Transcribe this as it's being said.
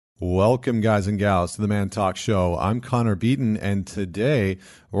Welcome, guys and gals, to the Man Talk Show. I'm Connor Beaton, and today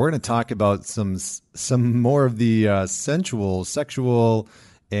we're going to talk about some more of the sensual, sexual,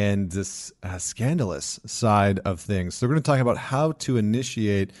 and this scandalous side of things. So we're going to talk about how to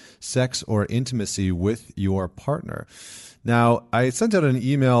initiate sex or intimacy with your partner. Now, I sent out an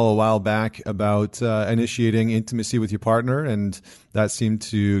email a while back about initiating intimacy with your partner, and that seemed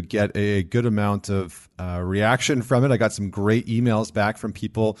to get a good amount of reaction from it. I got some great emails back from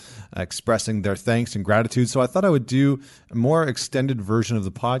people expressing their thanks and gratitude. So I thought I would do a more extended version of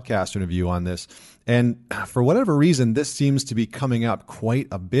the podcast interview on this. And for whatever reason, this seems to be coming up quite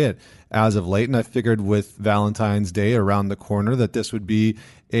a bit as of late. And I figured with Valentine's Day around the corner that this would be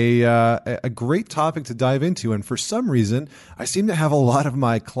a great topic to dive into. And for some reason, I seem to have a lot of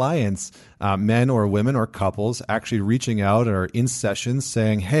my clients, men or women or couples, actually reaching out or in sessions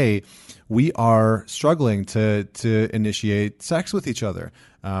saying, hey, we are struggling to initiate sex with each other.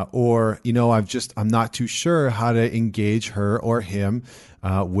 Or, I'm not too sure how to engage her or him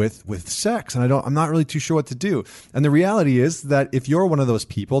with sex, and I'm not really too sure what to do. And the reality is that if you're one of those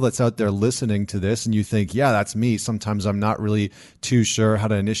people that's out there listening to this and you think, yeah, that's me, sometimes I'm not really too sure how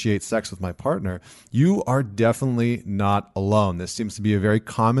to initiate sex with my partner, you are definitely not alone. This seems to be a very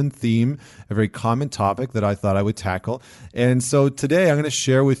common theme, a very common topic that I thought I would tackle. And so today I'm going to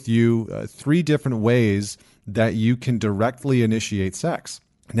share with you 3 different ways that you can directly initiate sex.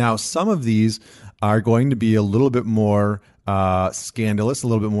 Now, some of these are going to be a little bit more scandalous, a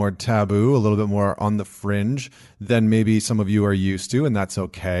little bit more taboo, a little bit more on the fringe than maybe some of you are used to, and that's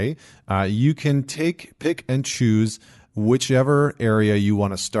okay. You can pick and choose whichever area you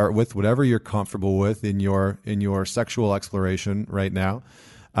want to start with, whatever you're comfortable with in your sexual exploration right now.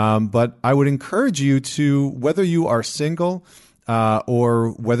 But I would encourage you to, whether you are single, or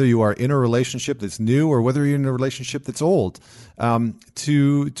whether you are in a relationship that's new or whether you're in a relationship that's old,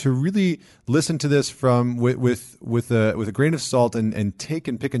 to really listen to this from with a grain of salt and take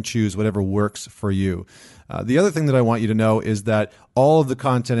and pick and choose whatever works for you. The other thing that I want you to know is that all of the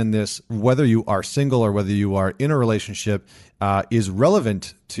content in this, whether you are single or whether you are in a relationship, is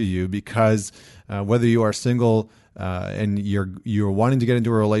relevant to you because whether you are single and you're wanting to get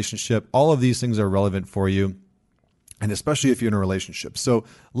into a relationship, all of these things are relevant for you. And especially if you're in a relationship. So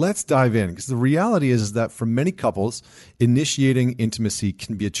let's dive in, because the reality is that for many couples, initiating intimacy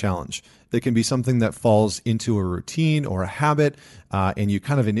can be a challenge. It can be something that falls into a routine or a habit, and you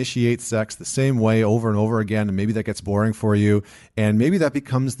kind of initiate sex the same way over and over again, and maybe that gets boring for you, and maybe that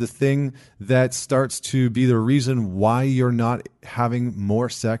becomes the thing that starts to be the reason why you're not having more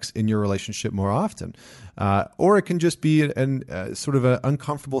sex in your relationship more often. Or it can just be sort of an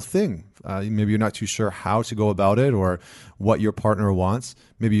uncomfortable thing. Maybe you're not too sure how to go about it or what your partner wants.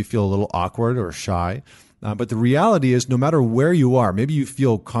 Maybe you feel a little awkward or shy. But the reality is, no matter where you are, maybe you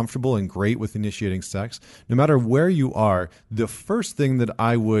feel comfortable and great with initiating sex. No matter where you are, the first thing that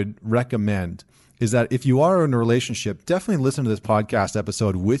I would recommend is that if you are in a relationship, definitely listen to this podcast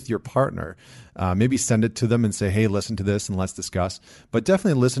episode with your partner. Maybe send it to them and say, hey, listen to this and let's discuss. But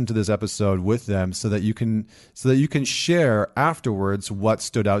definitely listen to this episode with them so that you can share afterwards what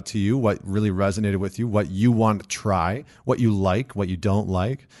stood out to you, what really resonated with you, what you want to try, what you like, what you don't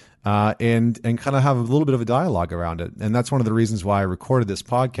like. And kind of have a little bit of a dialogue around it. And that's one of the reasons why I recorded this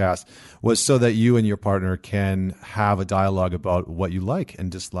podcast, was so that you and your partner can have a dialogue about what you like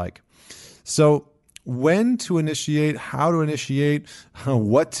and dislike. So when to initiate, how to initiate,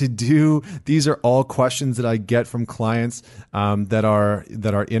 what to do. These are all questions that I get from clients that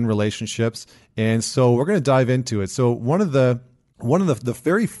are in relationships. And so we're going to dive into it. So one of the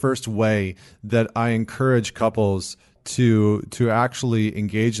very first way that I encourage couples to actually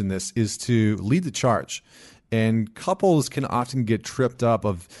engage in this is to lead the charge. And couples can often get tripped up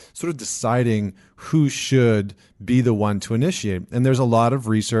of sort of deciding who should be the one to initiate. And there's a lot of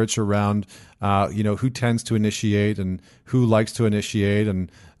research around, who tends to initiate and who likes to initiate.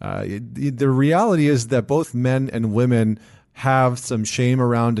 And the reality is that both men and women have some shame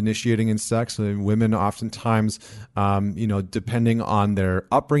around initiating in sex. And women oftentimes, depending on their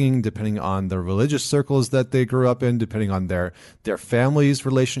upbringing, depending on the religious circles that they grew up in, depending on their family's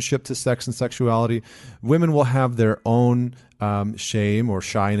relationship to sex and sexuality, women will have their own shame or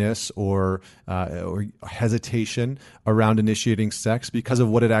shyness or hesitation around initiating sex because of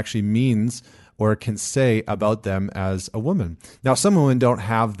what it actually means or can say about them as a woman. Now, some women don't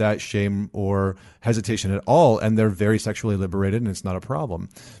have that shame or hesitation at all, and they're very sexually liberated, and it's not a problem.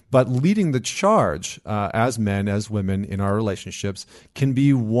 But leading the charge as men, as women in our relationships can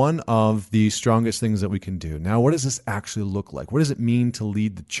be one of the strongest things that we can do. Now, what does this actually look like? What does it mean to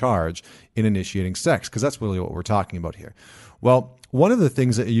lead the charge in initiating sex? Because that's really what we're talking about here. Well, one of the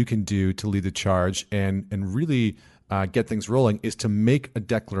things that you can do to lead the charge and really get things rolling is to make a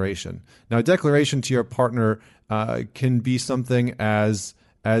declaration. Now, a declaration to your partner can be something as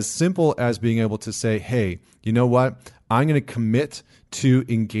simple as being able to say, hey, you know what? I'm going to commit to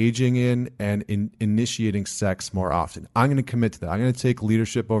engaging in and initiating sex more often. I'm going to commit to that. I'm going to take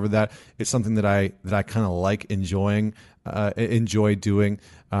leadership over that. It's something that I kind of like enjoy doing.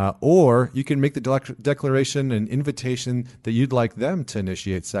 Or you can make the declaration and invitation that you'd like them to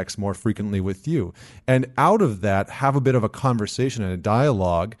initiate sex more frequently with you. And out of that, have a bit of a conversation and a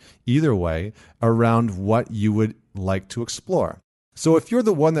dialogue, either way, around what you would like to explore. So if you're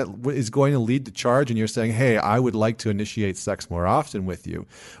the one that is going to lead the charge and you're saying, hey, I would like to initiate sex more often with you,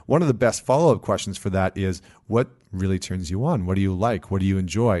 one of the best follow-up questions for that is, what really turns you on? What do you like? What do you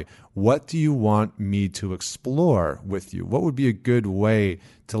enjoy? What do you want me to explore with you? What would be a good way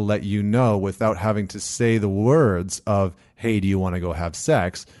to let you know without having to say the words of, hey, do you want to go have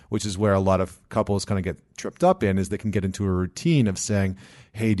sex? Which is where a lot of couples kind of get tripped up in, is they can get into a routine of saying,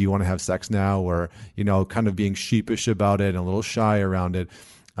 hey, do you want to have sex now? Or, kind of being sheepish about it and a little shy around it.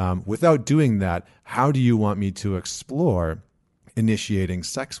 Without doing that, how do you want me to explore initiating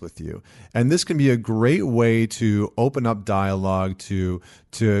sex with you? And this can be a great way to open up dialogue, to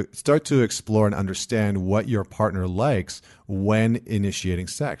start to explore and understand what your partner likes when initiating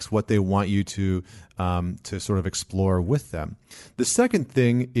sex, what they want you to sort of explore with them. The second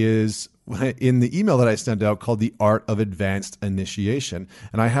thing is in the email that I sent out called The Art of Advanced Initiation.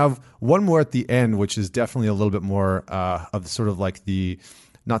 And I have one more at the end, which is definitely a little bit more of sort of like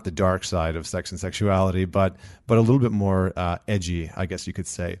not the dark side of sex and sexuality, but a little bit more edgy, I guess you could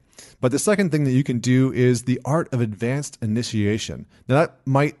say. But the second thing that you can do is the art of advanced initiation. Now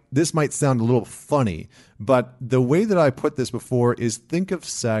this might sound a little funny, but the way that I put this before is think of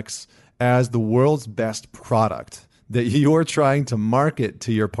sex as the world's best product that you're trying to market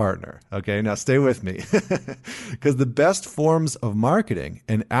to your partner. Okay, now stay with me. Because the best forms of marketing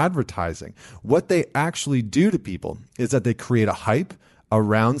and advertising, what they actually do to people is that they create a hype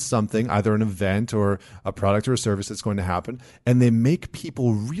around something, either an event or a product or a service that's going to happen, and they make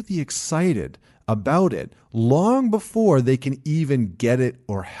people really excited about it long before they can even get it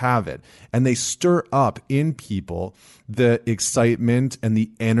or have it. And they stir up in people the excitement and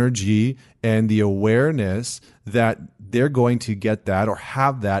the energy and the awareness that they're going to get that or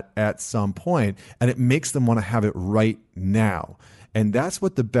have that at some point, and it makes them want to have it right now. And that's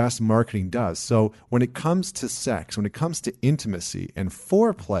what the best marketing does. So when it comes to sex, when it comes to intimacy and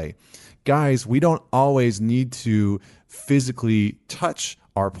foreplay, guys, we don't always need to physically touch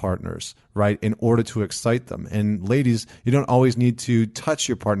our partners, right, in order to excite them. And ladies, you don't always need to touch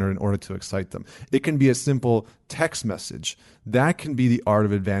your partner in order to excite them. It can be a simple text message. That can be the art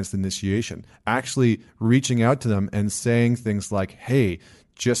of advanced initiation. Actually reaching out to them and saying things like, hey,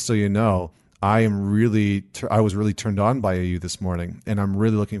 just so you know, I was really turned on by you this morning, and I'm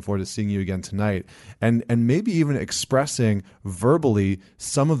really looking forward to seeing you again tonight. And maybe even expressing verbally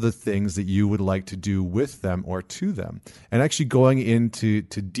some of the things that you would like to do with them or to them, and actually going into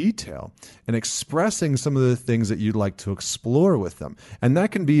detail and expressing some of the things that you'd like to explore with them. And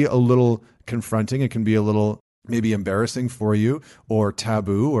that can be a little confronting. It can be a little maybe embarrassing for you, or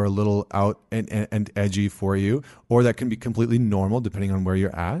taboo, or a little out and edgy for you, or that can be completely normal depending on where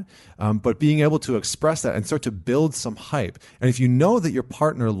you're at. But being able to express that and start to build some hype. And if you know that your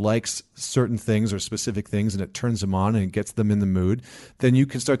partner likes certain things or specific things and it turns them on and it gets them in the mood, then you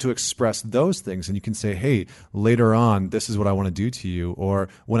can start to express those things. And you can say, hey, later on, this is what I want to do to you. Or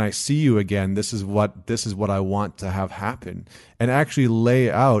when I see you again, this is what I want to have happen. And actually lay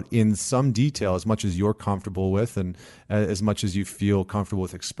out in some detail, as much as you're comfortable with and as much as you feel comfortable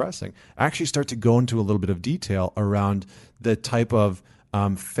with expressing, actually start to go into a little bit of detail around the type of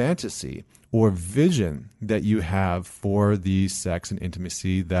fantasy or vision that you have for the sex and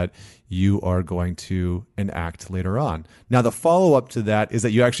intimacy that you are going to enact later on. Now, the follow-up to that is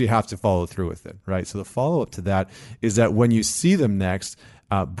that you actually have to follow through with it, right? So the follow-up to that is that when you see them next,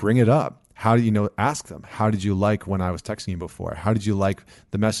 bring it up. How do you ask them, how did you like when I was texting you before? How did you like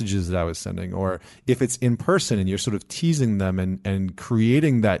the messages that I was sending? Or if it's in person and you're sort of teasing them and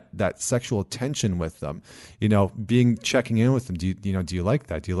creating that sexual tension with them, checking in with them. Do you like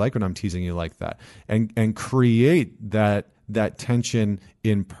that? Do you like when I'm teasing you like that? And create that tension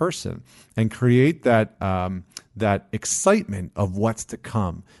in person and create that excitement of what's to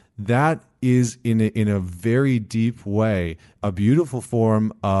come. That is in a very deep way a beautiful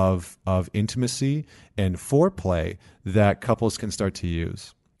form of intimacy and foreplay that couples can start to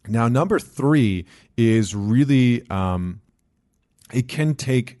use. Now, number 3 is really it can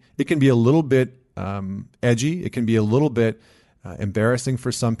be a little bit edgy. It can be a little bit embarrassing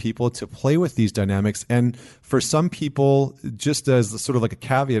for some people to play with these dynamics. And for some people, just as sort of like a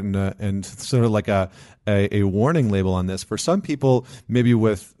caveat and sort of like a warning label on this, for some people, maybe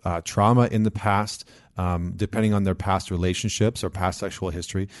with trauma in the past, depending on their past relationships or past sexual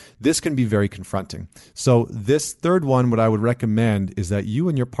history, this can be very confronting. So this third one, what I would recommend is that you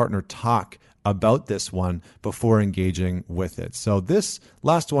and your partner talk about this one before engaging with it. So this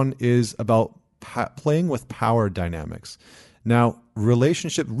last one is about playing with power dynamics. Now,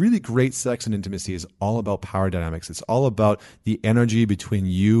 really great sex and intimacy is all about power dynamics. It's all about the energy between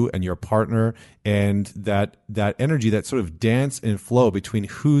you and your partner, and that energy, that sort of dance and flow between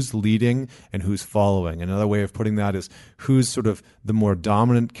who's leading and who's following. Another way of putting that is who's sort of the more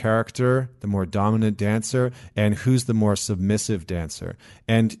dominant character, the more dominant dancer, and who's the more submissive dancer.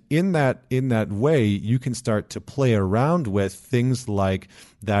 And in that way, you can start to play around with things like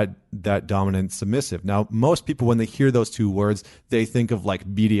that dominant submissive. Now, most people, when they hear those two words, they think of like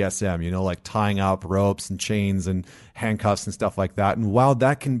BDSM, like tying up ropes and chains and handcuffs and stuff like that. And while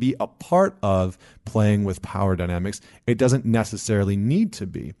that can be a part of playing with power dynamics, it doesn't necessarily need to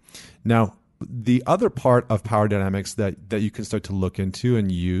be. Now, the other part of power dynamics that you can start to look into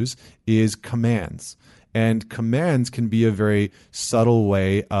and use is commands. And commands can be a very subtle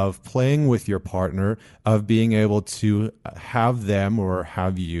way of playing with your partner, of being able to have them or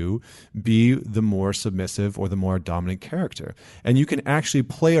have you be the more submissive or the more dominant character. And you can actually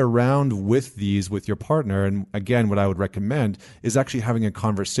play around with these with your partner. And again, what I would recommend is actually having a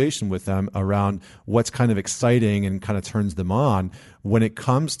conversation with them around what's kind of exciting and kind of turns them on when it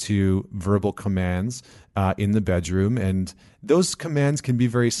comes to verbal commands in the bedroom. And those commands can be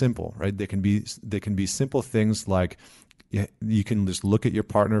very simple, right? They can be simple things like you can just look at your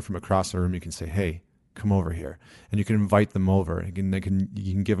partner from across the room. You can say, "Hey, come over here," and you can invite them over. You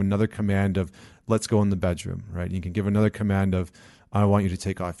can give another command of, "Let's go in the bedroom," right? You can give another command of, "I want you to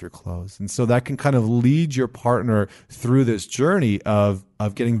take off your clothes." And so that can kind of lead your partner through this journey of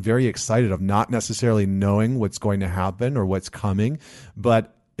getting very excited, of not necessarily knowing what's going to happen or what's coming,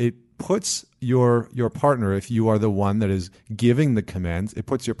 but it puts your partner, if you are the one that is giving the commands, it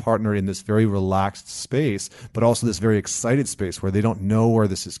puts your partner in this very relaxed space, but also this very excited space where they don't know where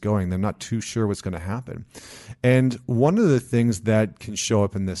this is going. They're not too sure what's going to happen. And one of the things that can show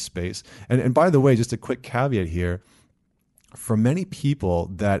up in this space, and by the way, just a quick caveat here, for many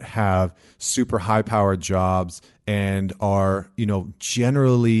people that have super high-powered jobs and are,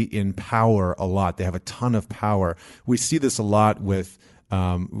 generally in power a lot, they have a ton of power. We see this a lot with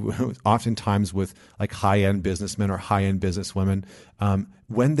oftentimes with like high-end businessmen or high-end businesswomen,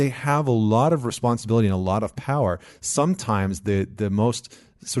 when they have a lot of responsibility and a lot of power, sometimes the most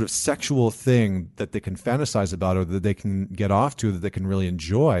sort of sexual thing that they can fantasize about or that they can get off to, that they can really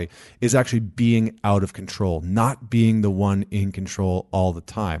enjoy, is actually being out of control, not being the one in control all the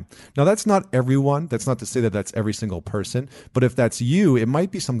time. Now, that's not everyone. That's not to say that that's every single person. But if that's you, it might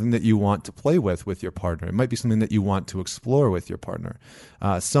be something that you want to play with your partner. It might be something that you want to explore with your partner.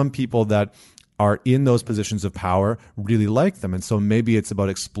 Some people that are in those positions of power really like them. And so maybe it's about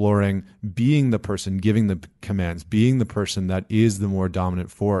exploring being the person giving the commands, being the person that is the more dominant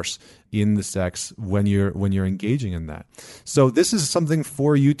force in the sex when you're engaging in that. So this is something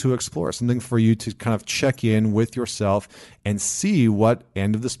for you to explore, something for you to kind of check in with yourself and see what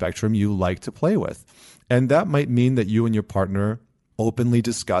end of the spectrum you like to play with. And that might mean that you and your partner openly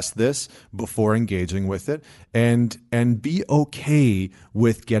discuss this before engaging with it, and be okay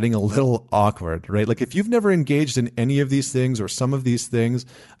with getting a little awkward, right? Like if you've never engaged in any of these things or some of these things,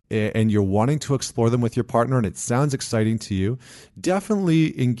 and you're wanting to explore them with your partner and it sounds exciting to you,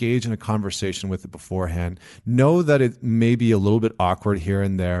 definitely engage in a conversation with it beforehand. Know that it may be a little bit awkward here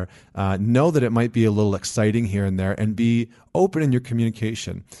and there. Know that it might be a little exciting here and there, and be open in your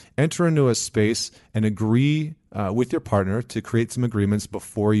communication. Enter into a space and agree with your partner to create some agreements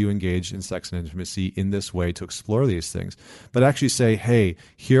before you engage in sex and intimacy in this way to explore these things. But actually say, hey,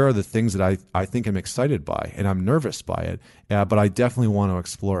 here are the things that I think I'm excited by and I'm nervous by it, but I definitely want to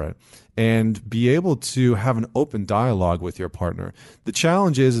explore it. And be able to have an open dialogue with your partner. The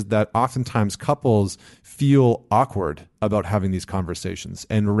challenge is that oftentimes couples feel awkward about having these conversations.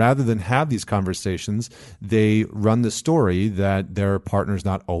 And rather than have these conversations, they run the story that their partner's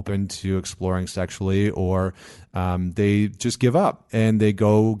not open to exploring sexually, or they just give up and they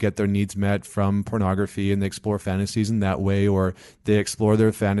go get their needs met from pornography and they explore fantasies in that way, or they explore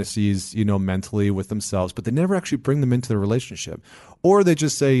their fantasies, mentally with themselves, but they never actually bring them into the relationship. relationship. Or they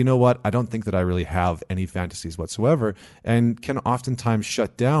just say, you know what, I don't think that I really have any fantasies whatsoever, and can oftentimes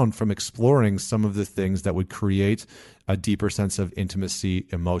shut down from exploring some of the things that would create a deeper sense of intimacy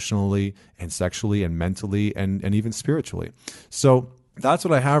emotionally and sexually and mentally and even spiritually. So that's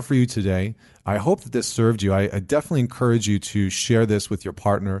what I have for you today. I hope that this served you. I definitely encourage you to share this with your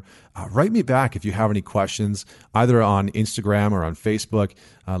partner. Write me back if you have any questions, either on Instagram or on Facebook.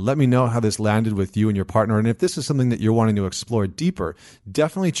 Let me know how this landed with you and your partner. And if this is something that you're wanting to explore deeper,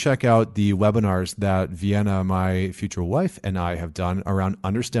 definitely check out the webinars that Vienna, my future wife, and I have done around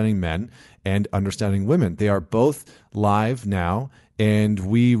understanding men and understanding women. They are both live now, and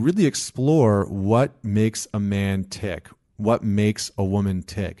we really explore what makes a man tick, what makes a woman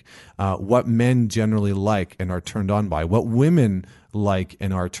tick, what men generally like and are turned on by, what women like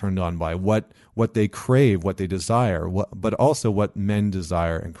and are turned on by, what they crave, what they desire, but also what men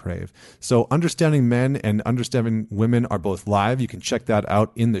desire and crave. So understanding men and understanding women are both live. You can check that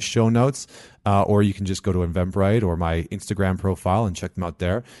out in the show notes, or you can just go to Eventbrite or my Instagram profile and check them out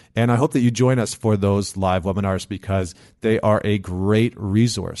there. And I hope that you join us for those live webinars because they are a great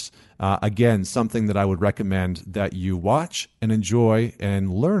resource. Again, something that I would recommend that you watch and enjoy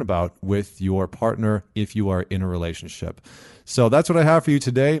and learn about with your partner if you are in a relationship. So that's what I have for you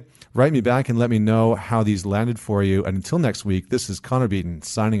today. Write me back and let me know how these landed for you. And until next week, this is Connor Beaton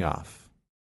signing off.